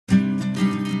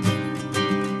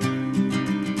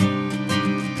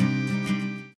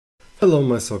Hello,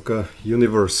 my soccer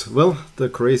universe. Well, the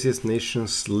craziest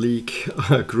Nations League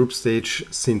group stage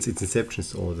since its inception,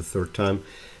 it's only the third time,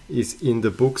 is in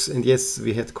the books. And yes,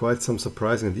 we had quite some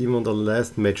surprising. And even on the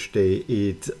last match day,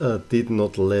 it did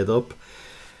not let up.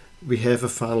 We have a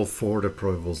Final Four that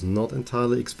probably was not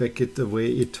entirely expected the way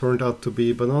it turned out to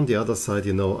be. But on the other side,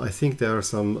 I think there are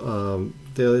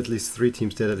there are at least three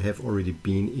teams there that have already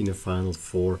been in a Final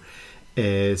Four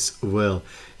as well.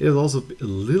 It has also a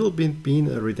little bit been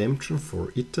a redemption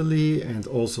for Italy and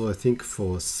also I think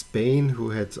for Spain, who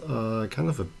had kind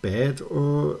of a bad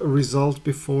result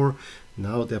before.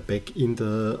 Now they're back in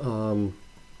the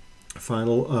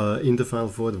final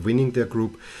four, winning their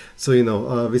group.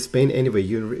 So with Spain anyway,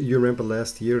 you remember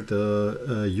last year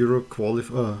the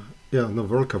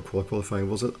World Cup qualifying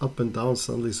was an up and down.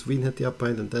 Suddenly Sweden had the upper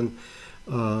hand, and then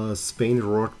Spain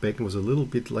roared back and was a little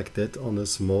bit like that on a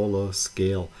smaller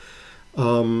scale.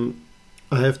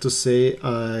 I have to say,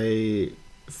 I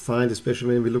find,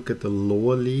 especially when we look at the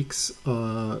lower leagues,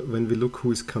 when we look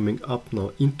who is coming up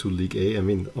now into League A, I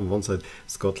mean, on one side,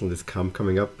 Scotland is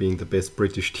coming up being the best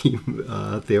British team,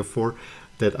 therefore,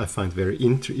 that I find very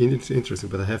interesting.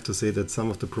 But I have to say that some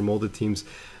of the promoted teams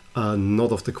are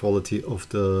not of the quality of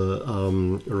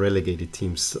the relegated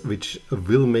teams, which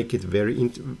will make it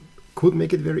could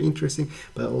make it very interesting,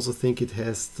 but I also think it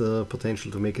has the potential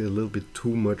to make it a little bit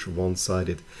too much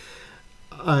one-sided.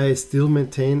 I still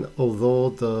maintain, although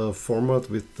the format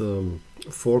with the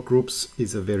four groups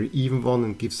is a very even one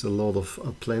and gives a lot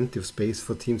of plenty of space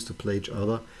for teams to play each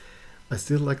other, I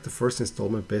still like the first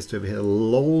installment best, where we had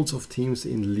loads of teams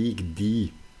in League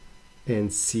D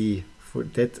and C. For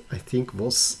that, I think,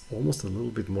 was almost a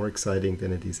little bit more exciting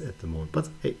than it is at the moment. But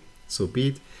hey, so be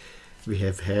it. We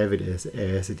have it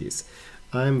as it is.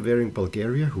 I'm wearing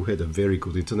Bulgaria, who had a very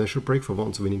good international break, for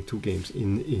once winning 2 games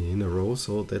in a row,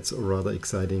 so that's rather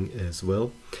exciting as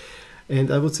well.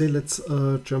 And I would say let's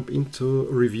jump into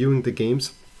reviewing the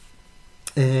games.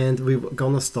 And we're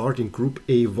gonna start in Group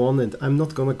A1, and I'm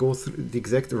not gonna go through the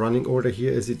exact running order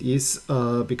here as it is,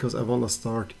 because I wanna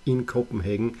start in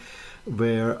Copenhagen,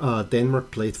 where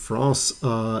Denmark played France.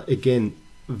 Again,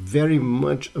 very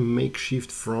much a makeshift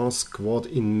France squad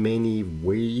in many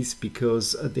ways,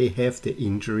 because they have the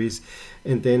injuries,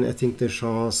 and then I think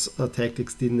Deschamps'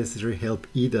 tactics didn't necessarily help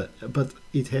either. But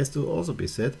it has to also be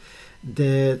said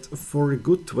that for a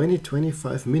good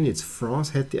 20-25 minutes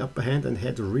France had the upper hand and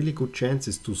had really good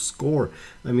chances to score.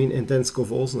 I mean, and then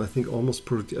Skov Olsen, I think, almost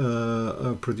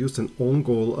produced an own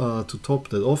goal to top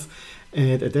that off.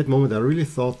 And at that moment I really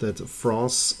thought that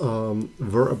France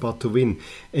were about to win.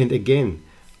 And again,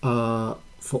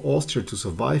 for Austria to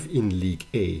survive in League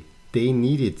A, they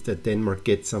needed that Denmark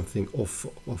get something of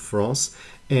France,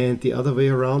 and the other way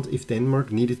around, if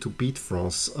Denmark needed to beat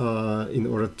France in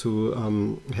order to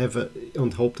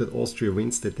and hope that Austria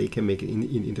wins, that they can make it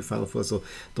in the Final Four. So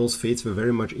those fates were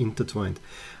very much intertwined.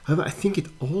 However, I think it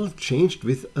all changed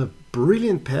with a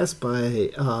brilliant pass by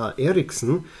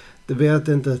Eriksen, where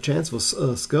then the chance was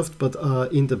scuffed, but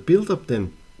in the build-up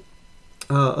then,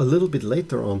 a little bit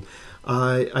later on,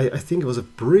 I think it was a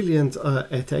brilliant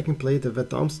attacking play that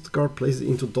Damsgaard plays it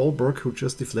into Dolberg, who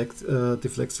just deflects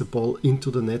the ball into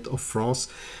the net of France.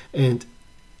 And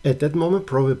at that moment,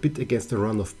 probably a bit against the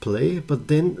run of play, but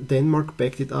then Denmark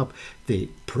backed it up. They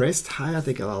pressed higher,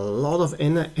 they got a lot of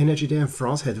energy there, and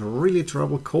France had really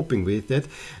trouble coping with that.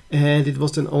 And it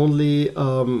was then only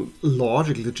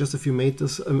logically, just a few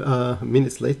minutes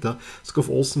later, Skov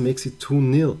Olsen makes it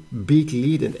 2-0. Big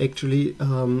lead, and actually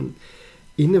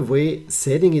in a way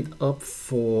setting it up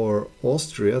for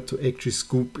Austria to actually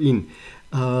scoop in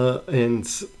and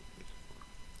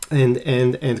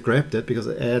grab that, because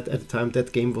at the time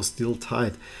that game was still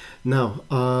tied. Now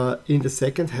in the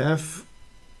second half,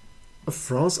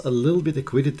 France a little bit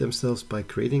acquitted themselves by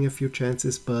creating a few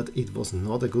chances, but it was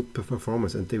not a good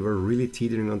performance and they were really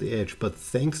teetering on the edge. But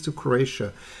thanks to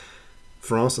Croatia,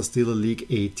 France are still a League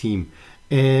A team.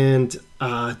 And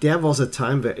there was a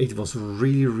time where it was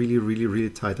really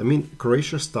tight. I mean,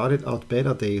 Croatia started out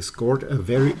better. They scored a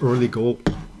very early goal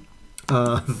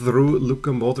through Luka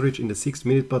Modric in the 6th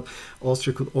minute, but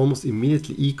Austria could almost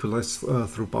immediately equalize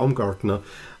through Baumgartner.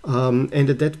 And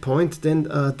at that point, then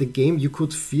the game, you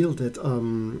could feel that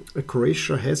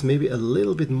Croatia has maybe a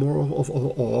little bit more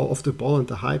of the ball and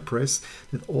the high press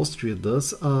that Austria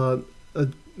does.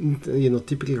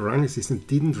 Typically Rangnick system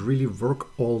didn't really work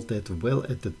all that well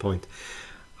at that point.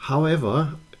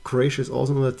 However, Croatia is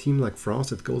also not a team like France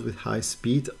that goes with high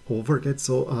speed over that,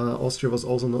 so Austria was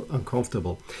also not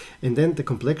uncomfortable. And then the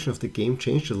complexion of the game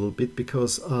changed a little bit,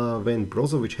 because when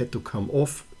Brozovic had to come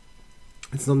off,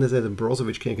 It's not necessarily that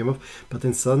Brozovic came up, but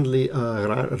then suddenly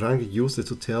Rangnick used it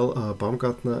to tell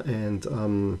Baumgartner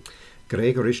and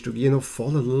Gregoric to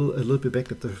fall a little bit back,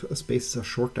 that the spaces are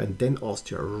shorter, and then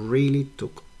Austria really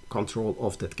took control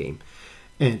of that game.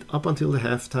 And up until the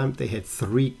halftime, they had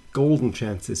 3 golden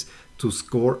chances to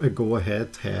score a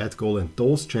go-ahead goal, and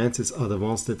those chances are the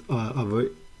ones that are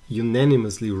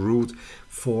unanimously ruled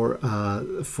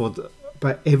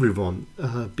by everyone,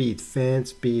 be it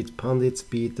fans, be it pundits,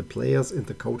 be it the players and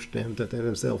the coach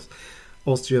themselves.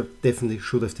 Austria definitely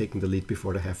should have taken the lead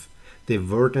before the half. They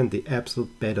were then the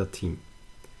absolute better team.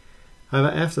 However,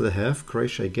 after the half,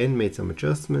 Croatia again made some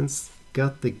adjustments,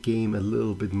 got the game a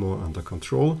little bit more under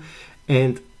control,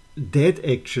 and that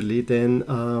actually then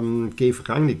gave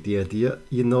Rangnick the idea,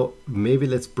 maybe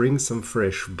let's bring some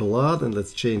fresh blood and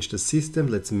let's change the system,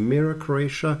 let's mirror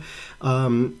Croatia.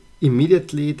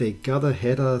 Immediately they got a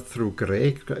header through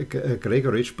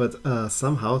Gregoric, but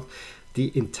somehow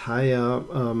the entire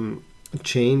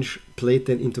change played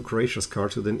then into Croatia's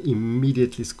card, who then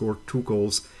immediately scored 2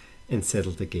 goals and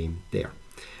settled the game there.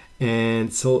 And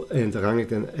Rangnick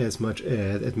then as much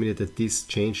admitted that this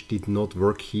change did not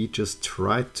work. He just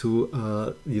tried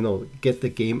to get the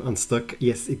game unstuck.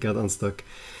 Yes, it got unstuck.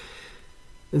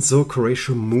 And so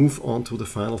Croatia move on to the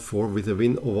final 4 with a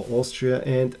win over Austria.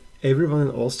 And everyone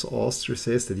in Austria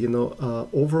says that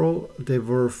overall there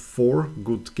were 4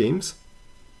 good games,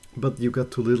 but you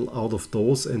got too little out of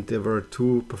those, and there were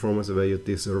 2 performances where you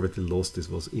deservedly lost. This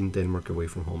was in Denmark away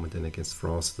from home, and then against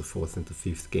France, the 4th and the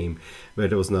 5th game, where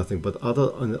there was nothing. But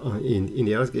in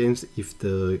the other games, if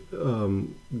the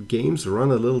games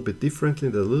run a little bit differently,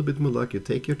 there's a little bit more luck, you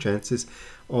take your chances.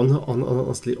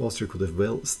 Honestly, Austria could have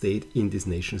well stayed in this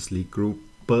Nations League group,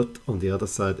 but on the other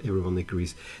side, everyone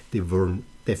agrees they weren't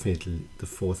definitely the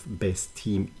 4th best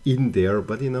team in there,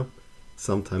 but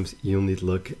sometimes you need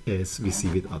luck, as we see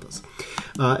with others.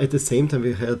 At the same time,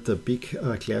 we had the big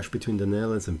clash between the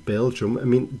Netherlands and Belgium. I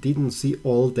mean, didn't see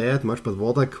all that much, but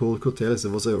what I could tell is it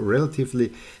was a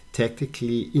relatively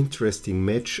tactically interesting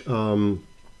match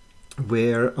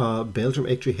where Belgium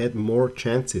actually had more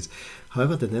chances.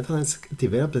 However, the Netherlands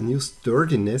developed a new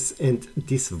sturdiness, and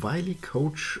this wily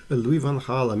coach, Louis van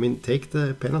Gaal, I mean, take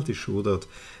the penalty shootout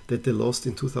that they lost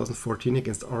in 2014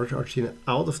 against Argentina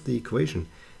out of the equation.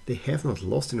 They have not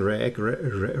lost in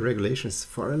regulations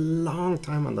for a long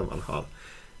time under Van Gaal,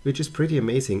 which is pretty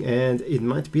amazing. And it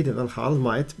might be that Van Gaal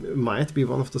might be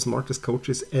one of the smartest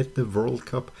coaches at the World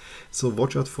Cup. So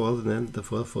watch out for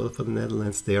the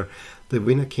Netherlands there. The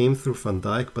winner came through Van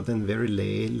Dijk, but then very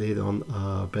late on,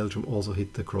 Belgium also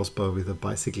hit the crossbar with a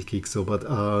bicycle kick. But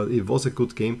it was a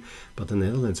good game. But the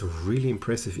Netherlands are really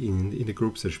impressive in the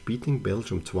group stage, beating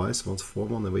Belgium twice, once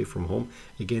 4-1 away from home.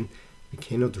 Again, we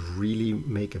cannot really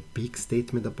make a big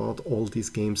statement about all these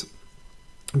games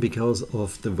because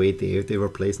of the way they were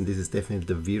placed, and this is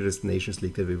definitely the weirdest Nations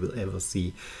League that we will ever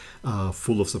see,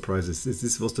 full of surprises.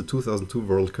 This was the 2002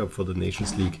 World Cup for the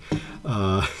Nations League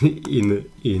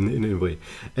in a way.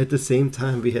 At the same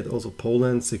time, we had also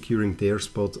Poland securing their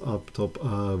spot up top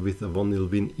with a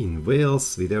 1-0 win in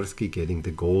Wales, Swiderski getting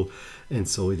the goal, and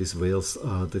so it is Wales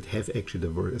that have actually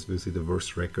the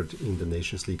worst record in the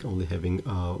Nations League, only having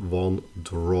 1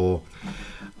 draw.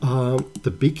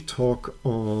 The big talk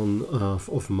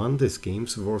of Monday's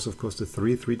games was, of course, the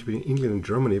 3-3 between England and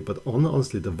Germany, but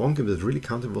honestly, the one game that really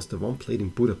counted was the one played in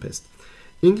Budapest.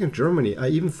 England-Germany, I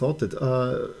even thought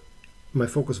that my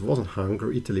focus was on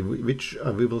Hungary, Italy, which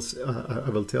I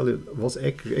will tell you was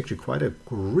actually quite a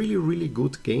really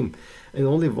good game. And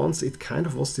only once it kind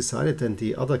of was decided, then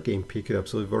the other game picked it up,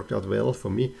 so it worked out well for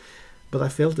me. But I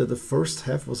felt that the first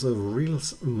half was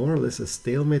more or less a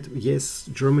stalemate. Yes,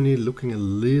 Germany looking a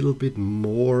little bit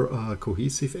more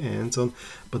cohesive and so on,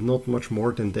 but not much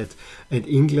more than that. And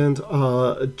England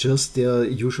just their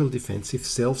usual defensive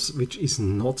selves, which is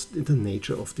not the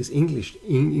nature of this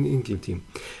England team.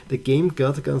 The game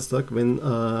got stuck when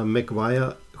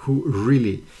Maguire, who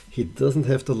really, he doesn't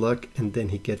have the luck, and then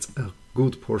he gets a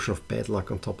good portion of bad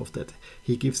luck on top of that.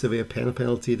 He gives away a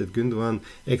penalty that Gündogan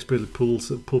expertly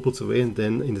pulls away, and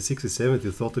then in the 67th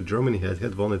you thought that Germany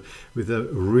had won it with a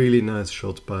really nice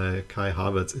shot by Kai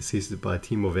Havertz, assisted by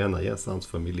Timo Werner. Yeah, sounds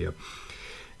familiar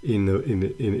in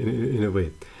a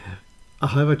way.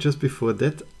 However, just before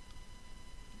that,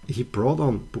 he brought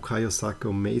on Bukayo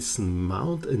Saka, Mason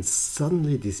Mount, and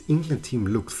suddenly this England team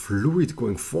looked fluid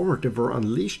going forward. They were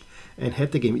unleashed and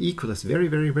had the game equalized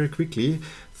very quickly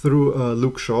through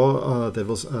Luke Shaw. There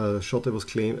was a shot that was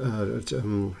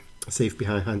saved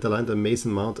behind the line. The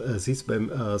Mason Mount assist by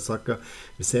Saka,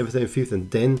 the 7th and 5th,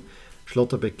 and then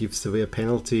Schlotterbeck gives away a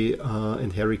penalty,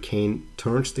 and Harry Kane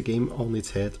turns the game on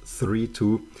its head,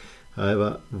 3-2.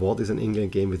 However, what is an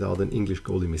England game without an English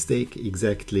goalie mistake?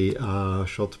 Exactly,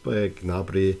 shot by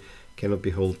Gnabry, cannot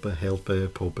be held by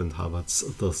Pope, and Havertz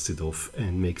dusts it off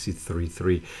and makes it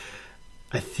 3-3.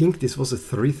 I think this was a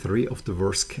 3-3 of the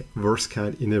worst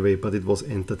kind in a way, but it was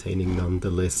entertaining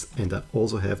nonetheless. And I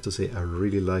also have to say I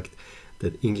really liked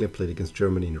that England played against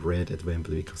Germany in red at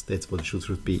Wembley, because that's what it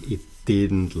should be. It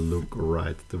didn't look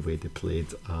right the way they played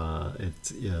at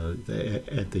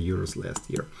the Euros last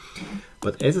year.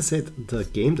 But as I said, the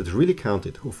game that really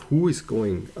counted of who is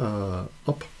going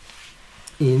up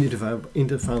in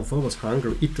the Final Four was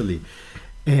Hungary, Italy.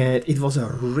 And it was a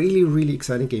really, really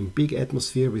exciting game. Big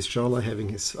atmosphere with Schala having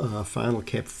his final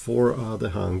cap for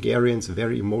the Hungarians.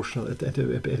 Very emotional at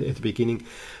the beginning.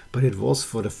 But it was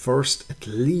for the first at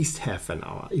least half an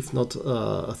hour, if not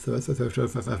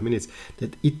 35 minutes,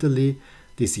 that Italy,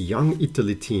 this young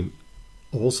Italy team,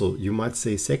 also, you might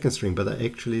say second string, but I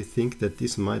actually think that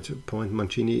this might point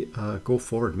Mancini go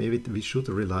forward. Maybe we should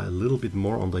rely a little bit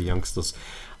more on the youngsters.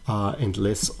 And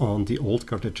less on the old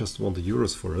guard that just won the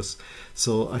Euros for us.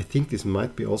 So I think this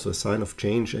might be also a sign of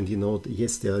change. And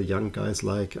yes, there are young guys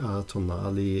like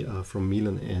Tonali from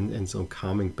Milan and so on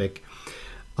coming back.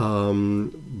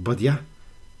 But yeah,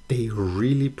 they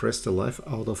really pressed the life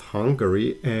out of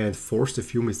Hungary and forced a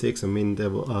few mistakes. I mean, there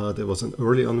was an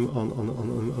early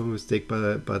on mistake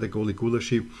by the goalie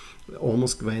Gulashi,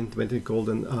 almost went in goal.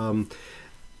 And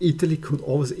Italy could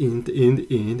always end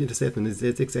the set, and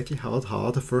that's exactly how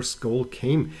the first goal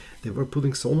came. They were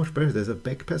putting so much pressure. There's a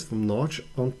back pass from Notch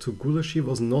onto Gulashi,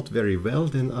 was not very well.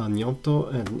 Then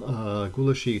Gnonto and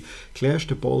Gulashi clashed.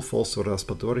 The ball falls to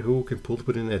Raspadori, who can pull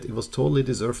it in the net. It was totally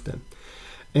deserved then.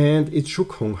 And it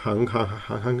shook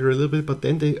Hungary a little bit, but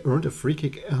then they earned a free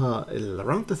kick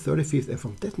around the 35th. And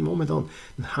from that moment on,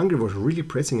 Hungary was really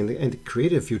pressing and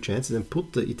created a few chances and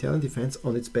put the Italian defense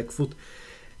on its back foot.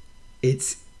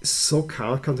 It's so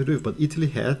counterintuitive, but Italy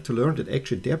had to learn that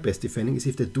actually their best defending is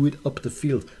if they do it up the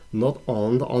field, not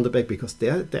on the back, because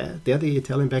there the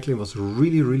Italian backline was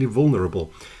really, really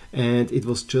vulnerable. And it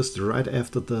was just right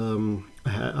after the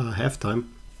halftime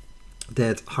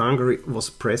that Hungary was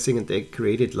pressing, and they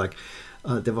created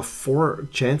there were 4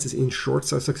 chances in short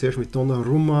succession with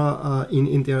Donnarumma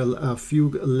in there, a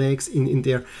few legs in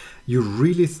there. You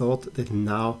really thought that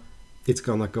now it's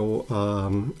gonna go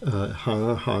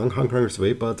Hungary's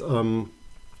way, but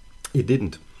it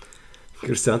didn't.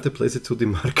 Cristante plays it to Di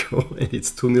Marco, and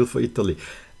it's 2-0 for Italy.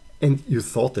 And you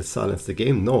thought that silenced the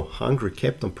game. No, Hungary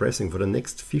kept on pressing for the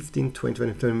next 15,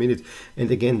 20 minutes. And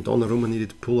again, Donnarumma needed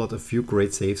to pull out a few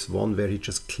great saves, one where he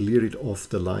just cleared it off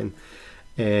the line.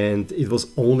 And it was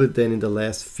only then in the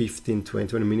last 15,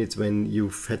 20 minutes when you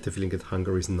had the feeling that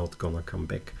Hungary is not gonna come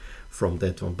back from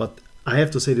that one. But I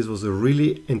have to say this was a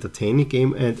really entertaining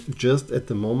game, and just at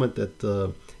the moment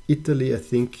that Italy, I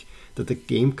think that the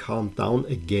game calmed down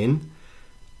again,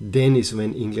 then is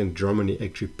when England, Germany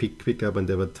actually pick up, and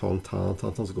there were tons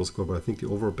of goals scored. But I think the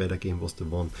overall better game was the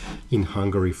one in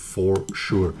Hungary for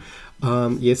sure.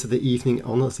 Yesterday evening,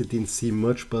 honestly, didn't see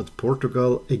much, but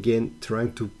Portugal again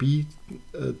trying to be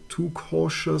too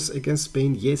cautious against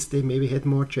Spain. Yes, they maybe had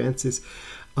more chances.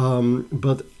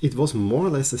 But it was more or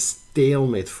less a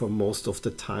stalemate for most of the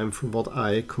time from what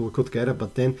I could gather.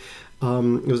 But then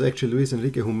it was actually Luis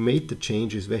Enrique who made the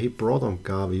changes, where he brought on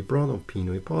Gavi, he brought on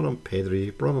Pino, he brought on Pedri, he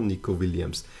brought on Nico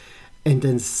Williams. And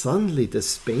then suddenly the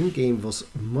Spain game was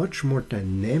much more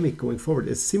dynamic going forward.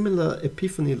 A similar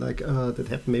epiphany like that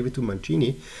happened maybe to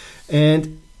Mancini.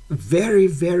 And very,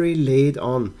 very late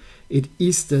on, it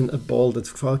is then a ball that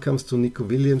comes to Nico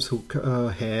Williams, who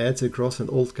heads across, an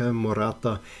old guy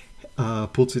Morata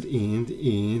puts it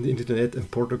into the net,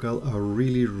 and Portugal are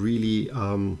really, really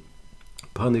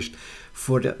punished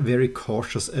for that very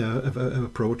cautious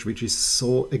approach, which is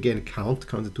so, again,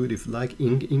 counterintuitive. Like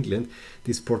in England,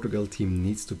 this Portugal team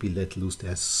needs to be let loose.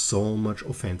 There's so much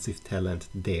offensive talent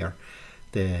there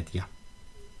that, yeah,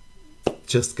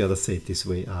 just gotta say it this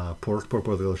way,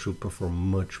 Portugal should perform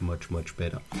much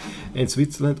better. And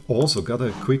Switzerland also got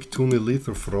a quick 2-0 lead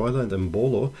through Freuler and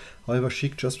Mbolo. However,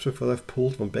 Schick just before that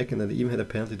pulled one back, and then they even had a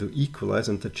penalty to equalize,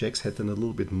 and the Czechs had then a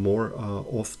little bit more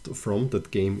off from that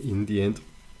game in the end.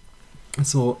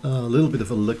 So a little bit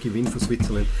of a lucky win for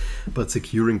Switzerland, but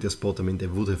securing their spot. I mean, they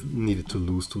would have needed to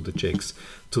lose to the Czechs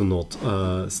to not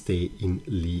stay in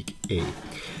League A.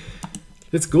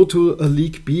 Let's go to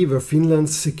League B, where Finland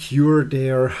secure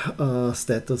their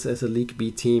status as a League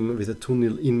B team with a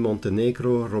 2-0 in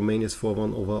Montenegro. Romania's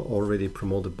 4-1 over already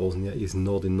promoted Bosnia is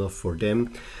not enough for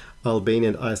them. Albania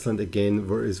and Iceland again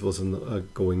was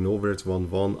going nowhere. It's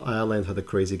 1-1. Ireland had a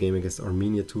crazy game against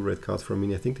Armenia, 2 red cards for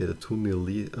Armenia. I think they had a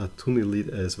 2-0 lead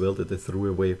as well that they threw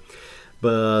away.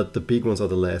 but the big ones are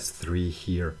the last three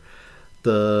here.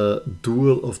 The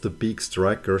duel of the big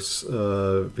strikers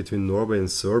between Norway and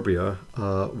Serbia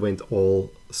went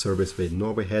all Serbia's way.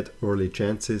 Norway had early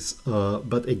chances,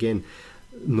 but again,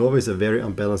 Norway is a very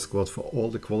unbalanced squad. For all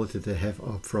the quality they have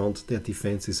up front, their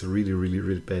defense is really, really,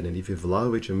 really bad. And if you have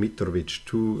Vlahovic and Mitrovic,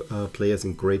 two players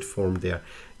in great form there,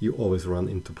 you always run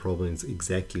into problems.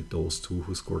 Exactly those two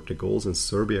who scored the goals. And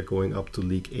Serbia going up to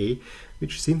League A,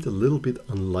 which seemed a little bit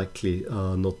unlikely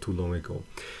not too long ago.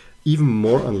 Even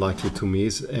more unlikely to me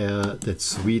is that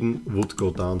Sweden would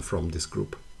go down from this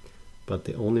group. But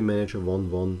they only managed a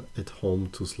 1-1 at home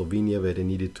to Slovenia, where they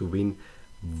needed to win.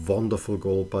 Wonderful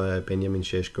goal by Benjamin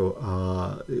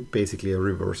Šeško, basically a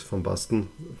reverse from Boston,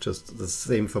 just the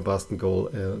same for Boston goal,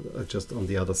 just on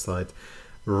the other side.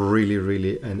 Really,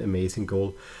 really an amazing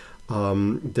goal.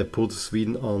 They put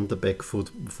Sweden on the back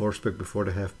foot, Forsberg before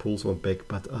they have pulls one back,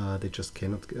 but they just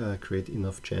cannot create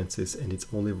enough chances, and it's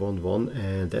only 1-1,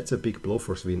 and that's a big blow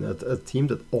for Sweden. A team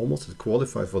that almost had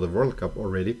qualified for the World Cup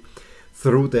already,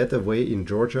 threw that away in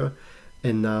Georgia,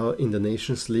 and now in the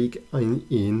Nations League,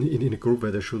 in a group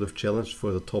where they should have challenged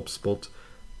for the top spot,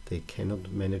 they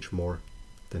cannot manage more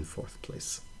than fourth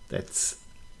place. That's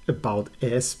about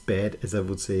as bad as I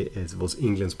would say as was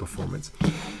England's performance.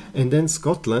 And then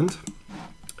Scotland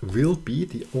will be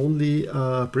the only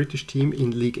British team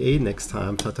in League A next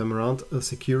time around,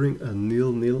 securing a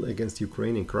 0-0 against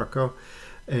Ukraine in Krakow.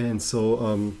 And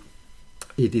so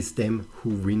it is them who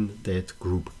win that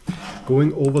group.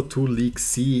 Going over to League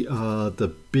C,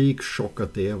 the big shocker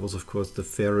there was, of course, the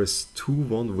Faroes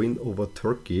 2-1 win over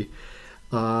Turkey.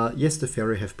 Yes, the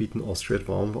Faroe have beaten Austria at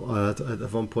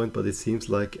one point, but it seems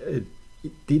like it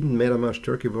didn't matter much.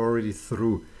 Turkey were already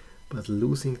through, but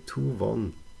losing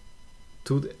 2-1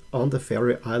 on the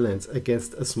Faroe Islands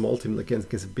against a small team,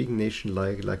 against a big nation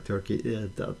like Turkey,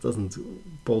 that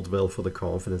doesn't bode well for the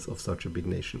confidence of such a big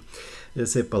nation.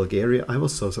 As I said, Bulgaria, I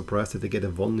was so surprised that they get a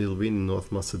 1-0 win in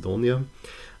North Macedonia,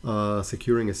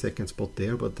 securing a second spot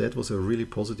there, but that was a really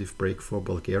positive break for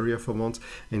Bulgaria for once.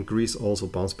 And Greece also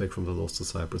bounced back from the loss to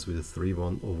Cyprus with a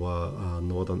 3-1 over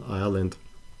Northern Ireland.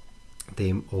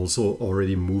 They also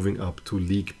already moving up to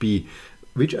League B,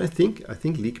 which I think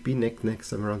League B next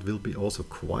time around will be also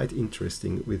quite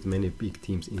interesting with many big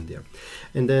teams in there.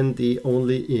 And then the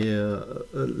only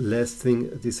last thing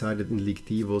decided in League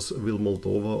D was, will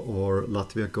Moldova or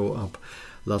Latvia go up?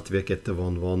 Latvia get the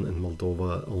 1-1 and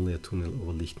Moldova only a 2-0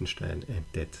 over Liechtenstein, and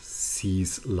that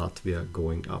sees Latvia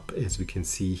going up. As we can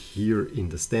see here in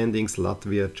the standings,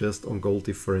 Latvia just on goal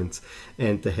difference,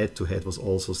 and the head-to-head was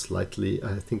also slightly,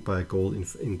 I think, by a goal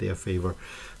in their favor.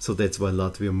 So that's why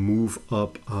Latvia move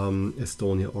up.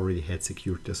 Estonia already had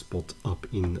secured their spot up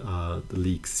in the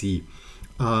League C.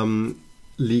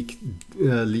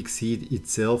 League C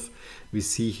itself, we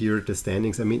see here the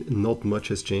standings. I mean, not much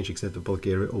has changed except that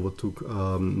Bulgaria overtook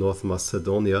North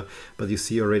Macedonia, but you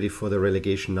see already for the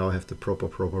relegation now I have the proper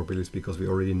probabilities because we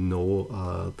already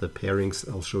know the pairings.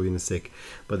 I'll show you in a sec,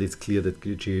 but it's clear that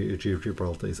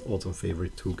Gibraltar is also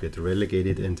favorite to get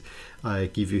relegated, and I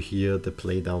give you here the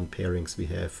play down pairings. We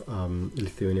have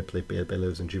Lithuania play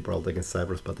Belarus and Gibraltar against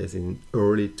Cyprus, but that's in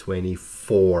early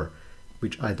 24.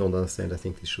 Which I don't understand. I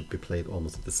think this should be played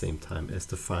almost at the same time as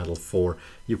the final four.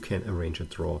 You can arrange a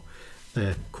draw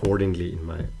accordingly, in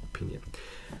my opinion.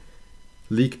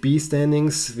 League B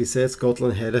standings, we said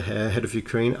Scotland had ahead of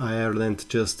Ukraine. Ireland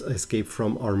just escaped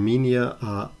from Armenia.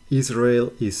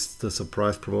 Israel is the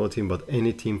surprise promoted team, but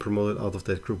any team promoted out of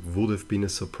that group would have been a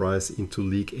surprise into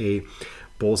League A.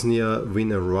 Bosnia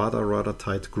win a rather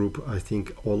tight group. I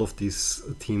think all of these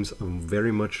teams are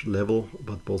very much level,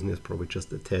 but Bosnia is probably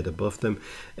just a tad above them.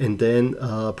 And then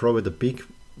probably the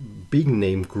big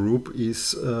name group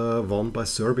is won by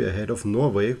Serbia ahead of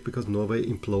Norway, because Norway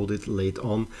imploded late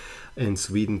on and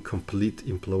Sweden complete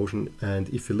implosion. And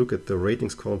if you look at the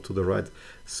ratings column to the right,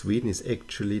 Sweden is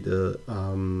actually the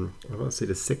I want to say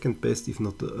the second best, if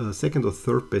not the second or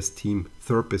third best team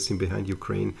behind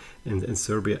Ukraine and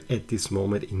Serbia at this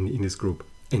moment in this group,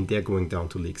 and they're going down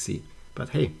to League C. But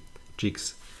hey,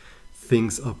 jigs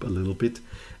things up a little bit.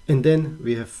 And then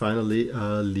we have finally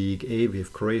League A. We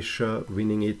have Croatia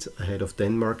winning it ahead of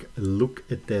Denmark. Look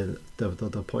at the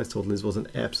points total. This was an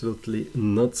absolutely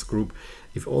nuts group.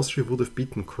 If Austria would have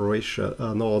beaten Croatia,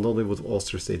 no, not only would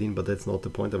Austria stayed in, but that's not the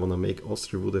point I want to make.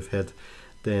 Austria would have had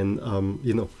then,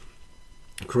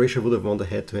 Croatia would have won the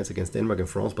head-to-heads against Denmark and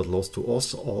France, but lost to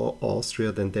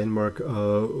Austria. Then Denmark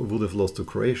would have lost to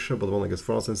Croatia, but won against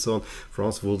France and so on.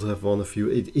 France would have won a few.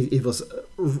 It was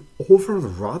overall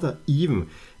rather even.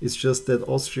 It's just that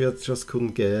Austria just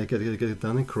couldn't get it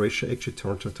done, and Croatia actually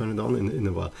turned it on in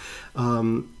a while.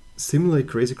 similarly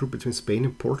crazy group between Spain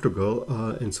and Portugal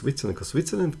and Switzerland, because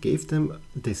Switzerland gave them,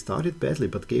 they started badly,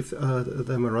 but gave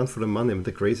them a run for the money. And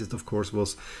the craziest, of course,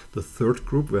 was the third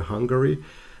group, where Hungary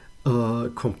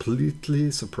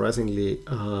completely, surprisingly,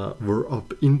 were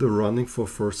up in the running for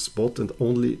first spot, and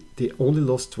they only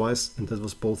lost twice, and that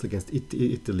was both against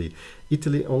Italy.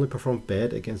 Italy only performed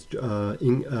bad against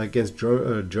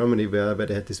Germany, where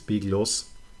they had this big loss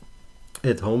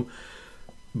at home,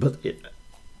 but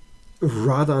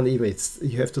rather uneven.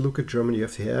 You have to look at Germany, you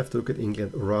have to look at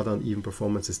England, rather uneven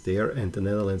performances there, and the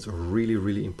Netherlands are really,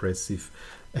 really impressive,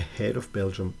 ahead of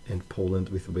Belgium and Poland,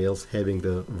 with Wales having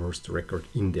the worst record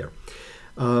in there.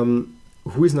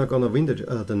 Who is now going to win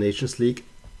the Nations League?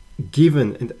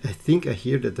 Given, and I think I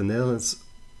hear that the Netherlands,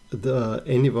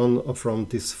 anyone from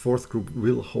this fourth group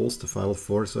will host the Final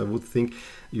Four, so I would think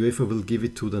UEFA will give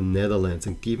it to the Netherlands.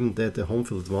 And given that the home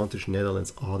field advantage,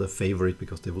 Netherlands are the favorite,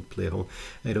 because they would play home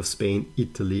ahead of Spain,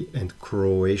 Italy and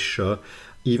Croatia.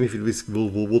 Even if it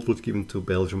would given to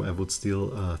Belgium, I would still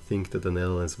think that the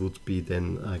Netherlands would be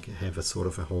then have a sort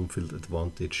of a home field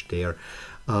advantage there.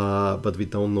 But we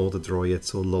don't know the draw yet,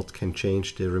 so a lot can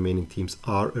change. The remaining teams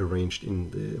are arranged in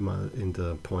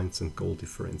the points and goal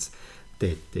difference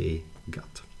that they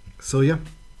got. So yeah,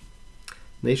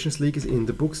 Nations League is in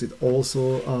the books. It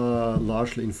also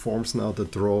largely informs now the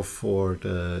draw for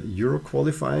the Euro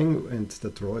qualifying, and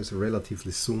the draw is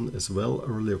relatively soon as well,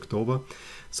 early October.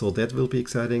 So that will be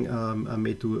exciting. I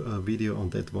may do a video on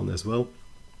that one as well.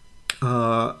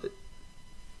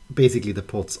 Basically, the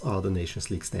pots are the Nations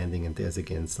League standing, and there's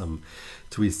again some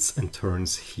twists and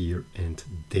turns here and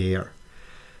there.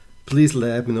 Please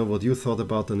let me know what you thought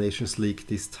about the Nations League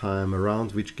this time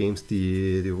around. Which games do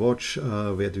you watch?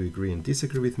 Where do you agree and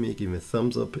disagree with me? Give me a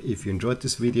thumbs up. If you enjoyed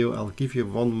this video, I'll give you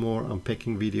one more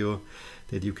unpacking video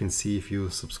that you can see if you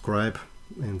subscribe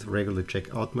and regularly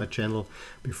check out my channel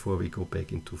before we go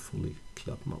back into fully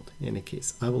club mode. In any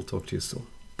case, I will talk to you soon.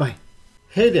 Bye!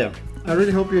 Hey there! I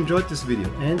really hope you enjoyed this video,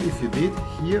 and if you did,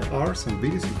 here are some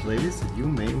videos and playlists that you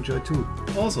may enjoy too.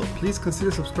 Also, please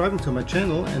consider subscribing to my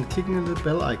channel and clicking on the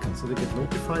bell icon so that you get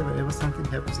notified whenever something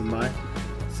happens in my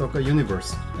soccer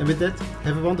universe. And with that,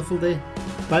 have a wonderful day.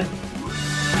 Bye!